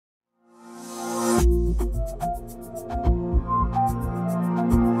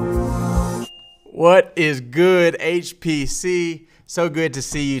What is good, HPC? So good to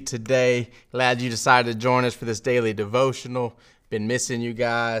see you today. Glad you decided to join us for this daily devotional. Been missing you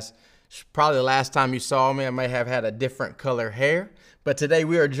guys. Probably the last time you saw me, I may have had a different color hair. But today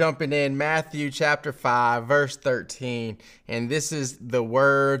we are jumping in Matthew chapter 5, verse 13. And this is the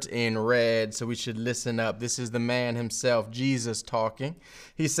words in red, so we should listen up. This is the man himself, Jesus, talking.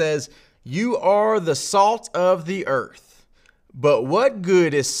 He says, "You are the salt of the earth. But what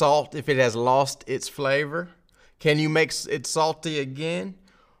good is salt if it has lost its flavor? Can you make it salty again?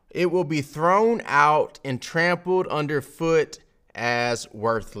 It will be thrown out and trampled underfoot as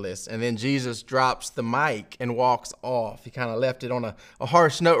worthless." And then Jesus drops the mic and walks off. He kind of left it on a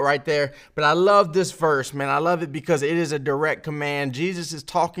harsh note right there. But I love this verse, man. I love it because it is a direct command. Jesus is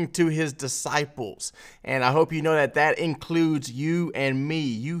talking to his disciples. And I hope you know that that includes you and me.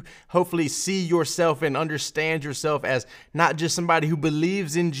 You hopefully see yourself and understand yourself as not just somebody who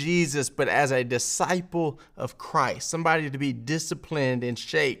believes in Jesus, but as a disciple of Christ, somebody to be disciplined and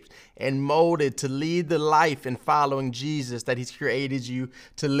shaped and molded to lead the life in following Jesus that he's created you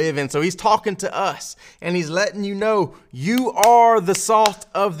to live in. So he's talking to us and he's letting you know you are the salt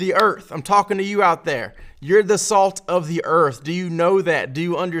of the earth. I'm talking to you out there. You're the salt of the earth. Do you know that? Do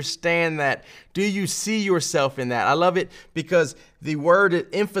you understand that? Do you see yourself in that? I love it because the word it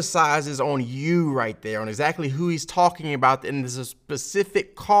emphasizes on you right there, on exactly who he's talking about, and there's a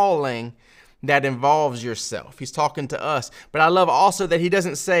specific calling that involves yourself. He's talking to us. But I love also that he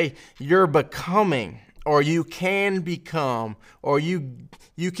doesn't say you're becoming or you can become or you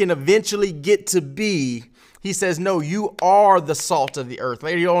can eventually get to be. He says, no, you are the salt of the earth.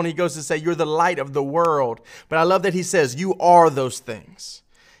 Later on, he goes to say you're the light of the world. But I love that he says you are those things.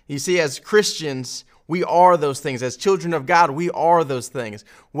 You see, as Christians, we are those things. As children of God, we are those things.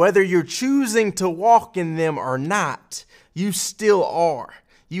 Whether you're choosing to walk in them or not, you still are.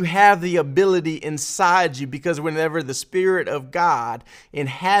 You have the ability inside you because whenever the Spirit of God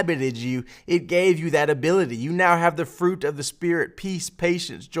inhabited you, it gave you that ability. You now have the fruit of the Spirit: peace,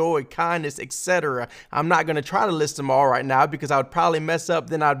 patience, joy, kindness, etc. I'm not going to try to list them all right now because I would probably mess up,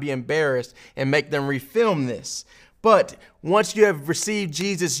 then I'd be embarrassed and make them refilm this. But once you have received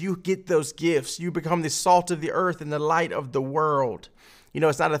Jesus, you get those gifts. You become the salt of the earth and the light of the world. You know,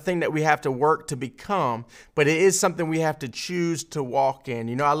 it's not a thing that we have to work to become, but it is something we have to choose to walk in.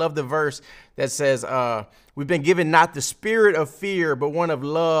 You know, I love the verse that says, we've been given not the spirit of fear, but one of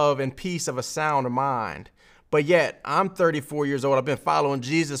love and peace, of a sound mind. But yet, I'm 34 years old. I've been following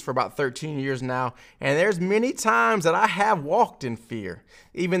Jesus for about 13 years now. And there's many times that I have walked in fear,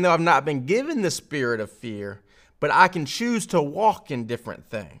 even though I've not been given the spirit of fear, but I can choose to walk in different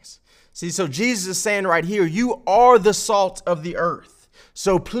things. See, so Jesus is saying right here, you are the salt of the earth.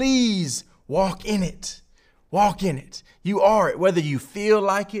 So please walk in it. Walk in it. You are it, whether you feel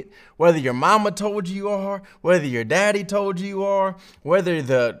like it, whether your mama told you are, whether your daddy told you are,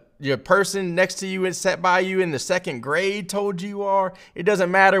 whether your person next to you and sat by you in the second grade told you are. It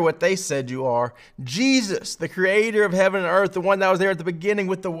doesn't matter what they said you are. Jesus, the creator of heaven and earth, the one that was there at the beginning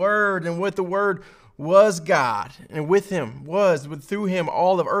with the Word, and with the Word was God, and through him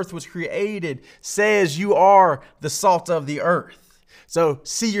all of earth was created, says you are the salt of the earth. So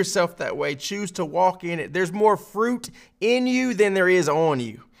see yourself that way. Choose to walk in it. There's more fruit in you than there is on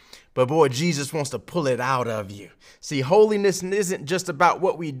you. But boy, Jesus wants to pull it out of you. See, holiness isn't just about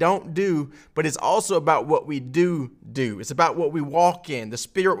what we don't do, but it's also about what we do. It's about what we walk in, the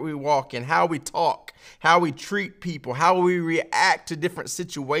spirit we walk in, how we talk, how we treat people, how we react to different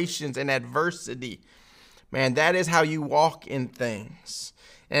situations and adversity. Man, that is how you walk in things.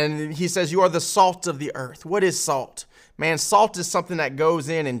 And he says you are the salt of the earth. What is salt? Man, salt is something that goes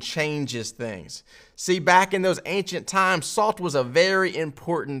in and changes things. See, back in those ancient times, salt was a very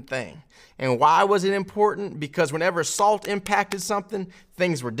important thing. And why was it important? Because whenever salt impacted something,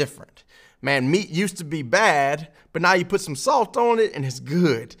 things were different. Man, meat used to be bad, but now you put some salt on it and it's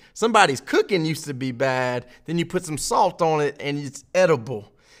good. Somebody's cooking used to be bad, then you put some salt on it and it's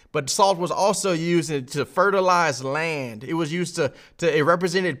edible. But salt was also used to fertilize land. It was used it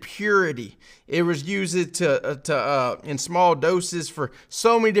represented purity. It was used in small doses for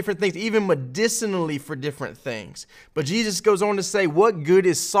so many different things, even medicinally for different things. But Jesus goes on to say, what good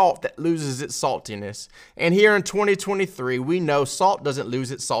is salt that loses its saltiness? And here in 2023, we know salt doesn't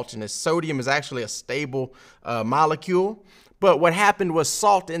lose its saltiness. Sodium is actually a stable molecule. But what happened was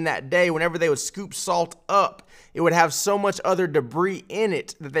salt in that day, whenever they would scoop salt up, it would have so much other debris in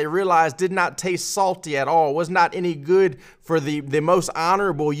it that they realized did not taste salty at all, was not any good for the most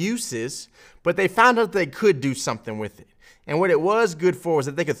honorable uses, but they found out they could do something with it. And what it was good for was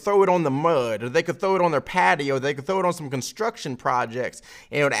that they could throw it on the mud, or they could throw it on their patio, or they could throw it on some construction projects,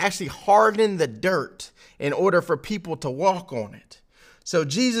 and it would actually harden the dirt in order for people to walk on it. So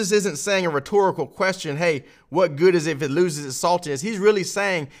Jesus isn't saying a rhetorical question, hey, what good is it if it loses its saltiness? He's really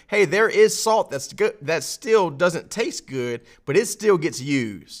saying, hey, there is salt that's good, that still doesn't taste good, but it still gets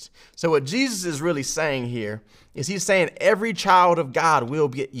used. So what Jesus is really saying here is he's saying every child of God will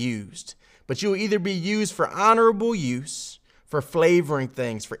get used, but you'll either be used for honorable use, for flavoring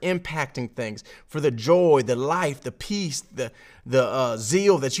things, for impacting things, for the joy, the life, the peace, the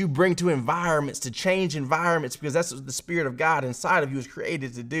zeal that you bring to environments, to change environments, because that's what the Spirit of God inside of you is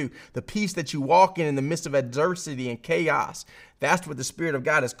created to do. The peace that you walk in the midst of adversity and chaos, that's what the Spirit of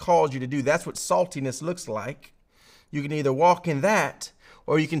God has called you to do. That's what saltiness looks like. You can either walk in that,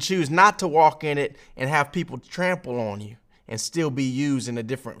 or you can choose not to walk in it and have people trample on you and still be used in a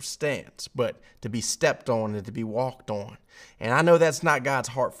different stance, but to be stepped on and to be walked on. And I know that's not God's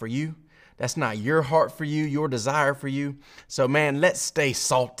heart for you. That's not your heart for you, your desire for you. So, man, let's stay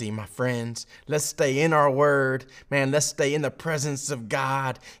salty, my friends. Let's stay in our word. Man, let's stay in the presence of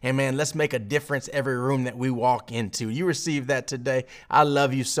God. And, man, let's make a difference every room that we walk into. You received that today. I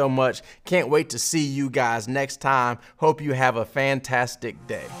love you so much. Can't wait to see you guys next time. Hope you have a fantastic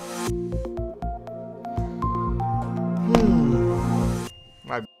day.